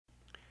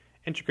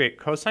Integrate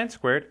cosine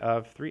squared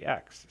of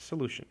 3x.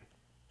 Solution.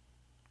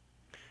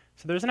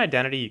 So there's an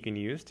identity you can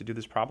use to do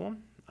this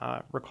problem.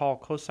 Recall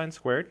cosine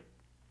squared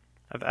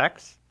of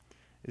x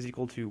is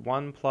equal to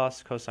 1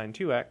 plus cosine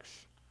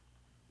 2x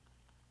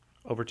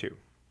over 2.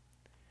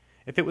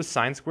 If it was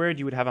sine squared,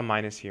 you would have a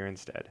minus here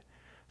instead.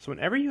 So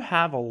whenever you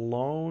have a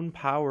lone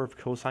power of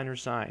cosine or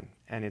sine,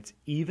 and it's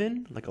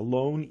even, like a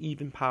lone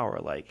even power,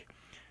 like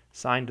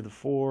sine to the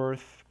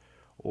fourth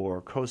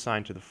or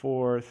cosine to the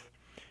fourth,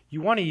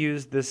 you want to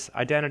use this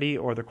identity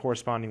or the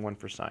corresponding one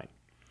for sine.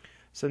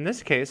 So in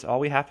this case, all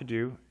we have to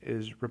do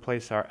is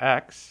replace our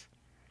x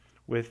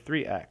with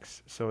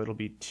 3x. So it'll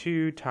be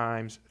 2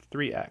 times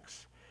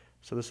 3x.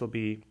 So this will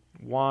be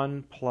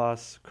 1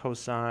 plus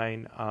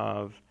cosine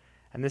of,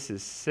 and this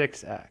is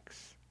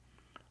 6x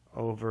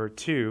over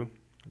 2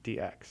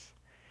 dx.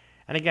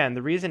 And again,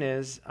 the reason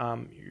is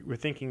we're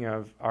thinking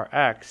of our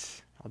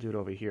x, I'll do it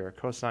over here,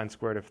 cosine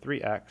squared of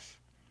 3x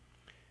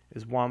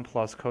is 1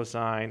 plus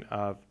cosine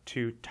of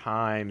 2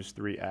 times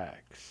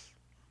 3x.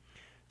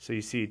 So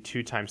you see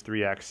 2 times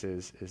 3x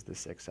is the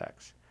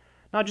 6x.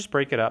 Now just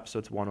break it up, so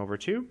it's 1 over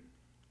 2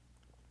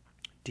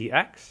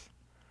 dx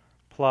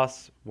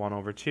plus 1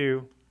 over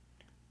 2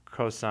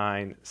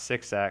 cosine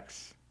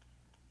 6x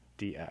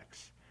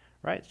dx.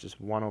 Right? It's just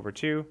 1 over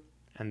 2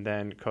 and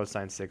then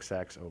cosine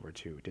 6x over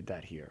 2. Did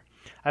that here.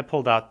 I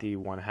pulled out the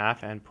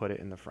 1/2 and put it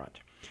in the front.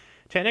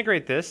 To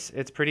integrate this,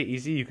 it's pretty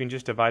easy. You can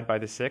just divide by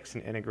the 6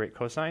 and integrate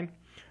cosine,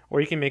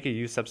 or you can make a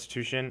u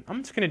substitution.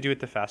 I'm just going to do it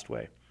the fast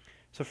way.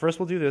 So first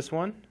we'll do this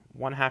one,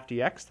 1/2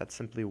 dx, that's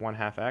simply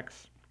 1/2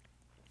 x.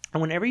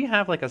 And whenever you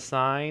have like a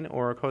sine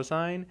or a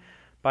cosine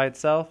by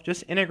itself,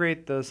 just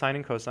integrate the sine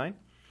and cosine.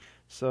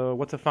 So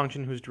what's a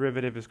function whose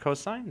derivative is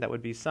cosine? That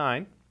would be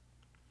sine.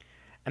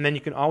 And then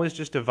you can always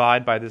just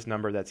divide by this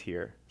number that's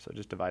here. So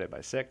just divide it by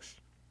 6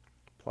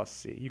 plus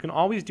c. You can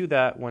always do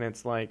that when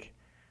it's like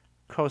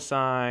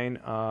cosine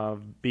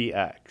of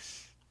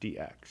bx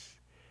dx.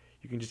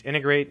 You can just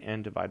integrate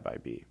and divide by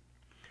b.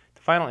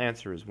 The final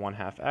answer is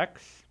 1/2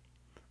 x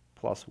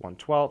plus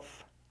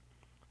 1/12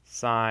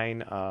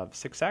 sine of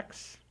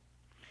 6x.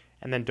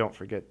 And then don't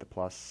forget the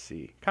plus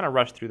c. Kind of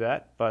rushed through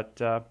that, but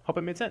hope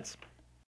it made sense.